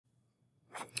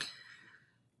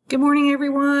Good morning,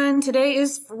 everyone. Today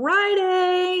is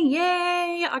Friday.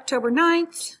 Yay! October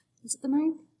 9th. Is it the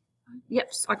 9th?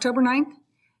 Yes, October 9th.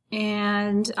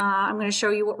 And I'm going to show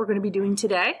you what we're going to be doing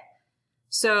today.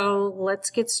 So let's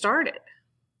get started.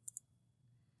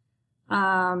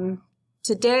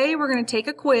 Today we're going to take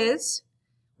a quiz.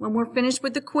 When we're finished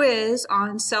with the quiz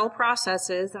on cell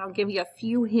processes, I'll give you a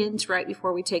few hints right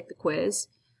before we take the quiz.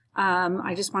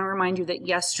 I just want to remind you that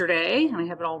yesterday, and I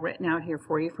have it all written out here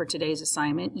for you for today's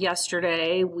assignment,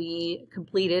 yesterday we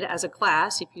completed as a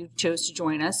class, if you chose to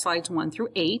join us, slides 1 through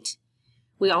 8.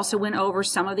 We also went over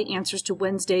some of the answers to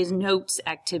Wednesday's notes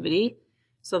activity.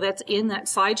 So that's in that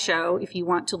slideshow if you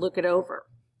want to look it over.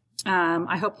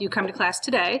 I hope you come to class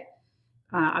today,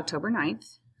 October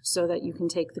 9th, so that you can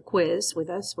take the quiz with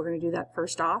us. We're going to do that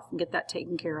first off and get that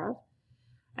taken care of.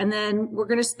 And then we're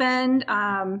going to spend...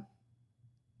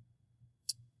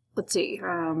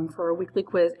 for a weekly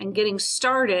quiz and getting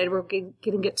started, we're going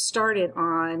to get started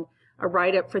on a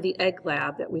write-up for the egg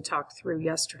lab that we talked through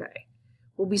yesterday.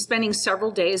 We'll be spending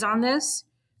several days on this,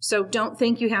 so don't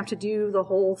think you have to do the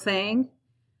whole thing.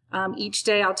 Each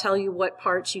day I'll tell you what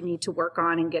parts you need to work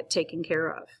on and get taken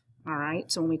care of. All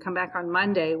right, so when we come back on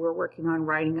Monday, we're working on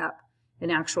writing up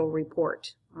an actual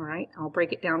report. All right, I'll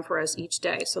break it down for us each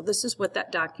day. So this is what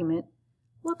that document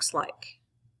looks like.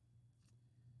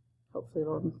 Hopefully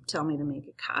it'll tell me to make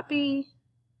a copy.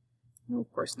 No,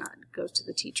 of course not. It goes to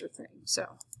the teacher thing.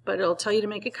 But it'll tell you to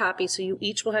make a copy, so you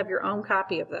each will have your own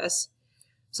copy of this.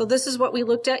 So this is what we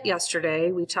looked at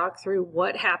yesterday. We talked through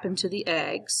what happened to the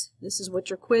eggs. This is what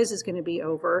your quiz is going to be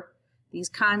over, these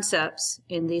concepts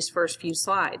in these first few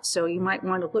slides. So you might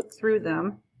want to look through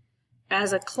them.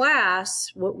 As a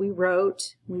class, what we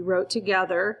wrote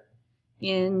together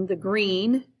in the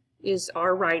green is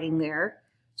our writing there.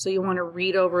 So you want to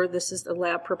read over, this is the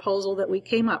lab proposal that we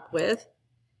came up with.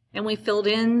 And we filled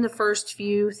in the first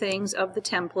few things of the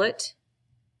template.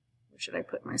 Where should I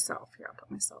put myself? Here, I'll put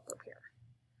myself up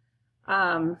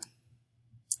here.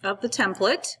 Of the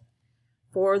template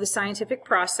for the scientific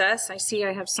process. I see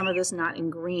I have some of this not in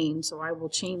green, so I will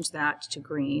change that to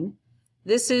green.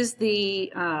 This is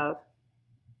the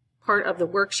part of the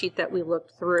worksheet that we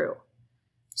looked through.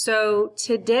 So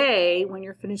today, when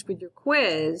you're finished with your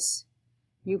quiz,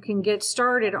 you can get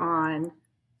started on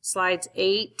slides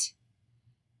 8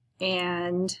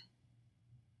 and,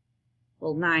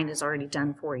 well, 9 is already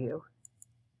done for you.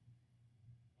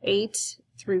 8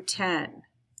 through 10,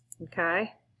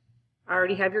 okay? I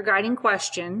already have your guiding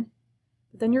question.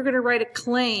 But then you're going to write a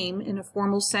claim in a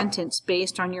formal sentence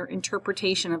based on your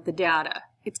interpretation of the data.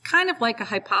 It's kind of like a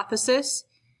hypothesis,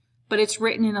 but it's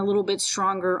written in a little bit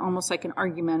stronger, almost like an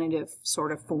argumentative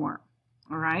sort of form,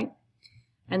 all right?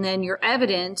 And then your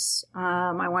evidence,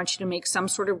 I want you to make some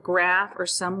sort of graph or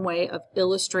some way of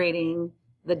illustrating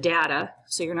the data.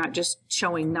 So you're not just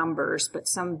showing numbers, but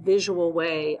some visual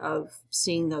way of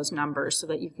seeing those numbers so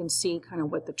that you can see kind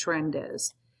of what the trend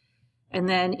is. And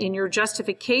then in your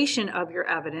justification of your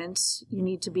evidence, you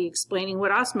need to be explaining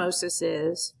what osmosis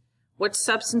is, what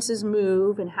substances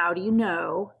move and how do you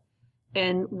know,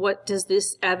 and what does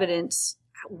this evidence,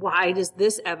 why does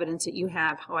this evidence that you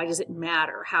have, why does it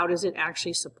matter? How does it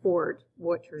actually support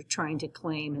what you're trying to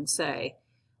claim and say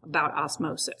about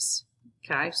osmosis?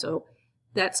 Okay, so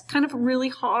that's kind of a really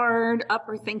hard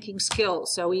upper thinking skill.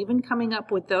 So even coming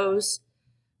up with those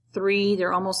three,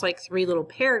 they're almost like three little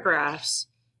paragraphs,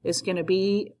 is going to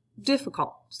be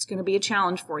difficult. It's going to be a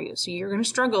challenge for you. So you're going to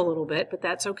struggle a little bit, but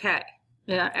that's okay.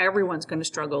 Everyone's going to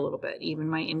struggle a little bit. Even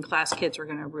my in-class kids are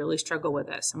going to really struggle with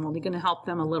this. I'm only going to help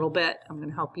them a little bit. I'm going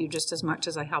to help you just as much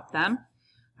as I help them.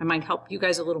 I might help you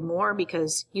guys a little more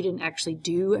because you didn't actually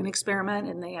do an experiment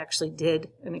and they actually did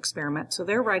an experiment. So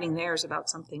they're writing theirs about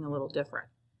something a little different.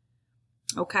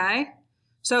 Okay?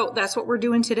 So that's what we're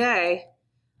doing today.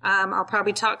 I'll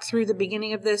probably talk through the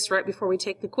beginning of this right before we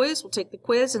take the quiz. We'll take the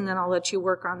quiz and then I'll let you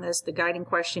work on this, the guiding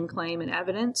question, claim, and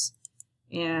evidence.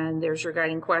 And there's your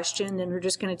guiding question. Then we're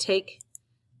just going to take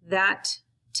that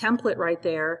template right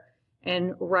there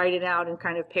and write it out in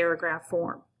kind of paragraph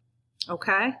form.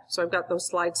 Okay? So I've got those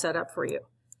slides set up for you.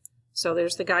 So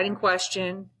there's the guiding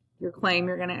question, your claim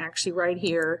you're going to actually write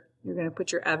here. You're going to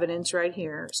put your evidence right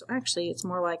here. So actually it's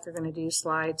more like you're going to do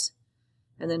slides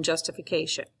and then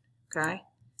justification. Okay?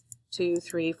 2,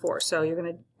 3, 4. So you're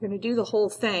going to do the whole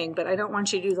thing, but I don't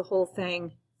want you to do the whole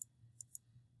thing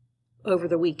over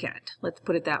the weekend. Let's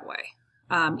put it that way.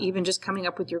 Even just coming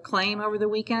up with your claim over the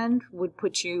weekend would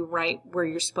put you right where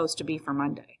you're supposed to be for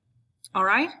Monday. All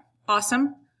right?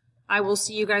 Awesome. I will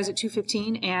see you guys at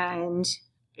 2:15, and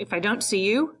if I don't see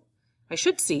you, I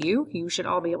should see you. You should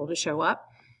all be able to show up.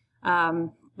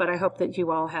 But I hope that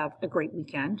you all have a great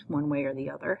weekend, one way or the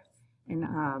other. And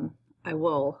I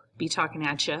will be talking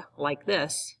at you like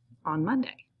this on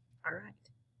Monday. All right.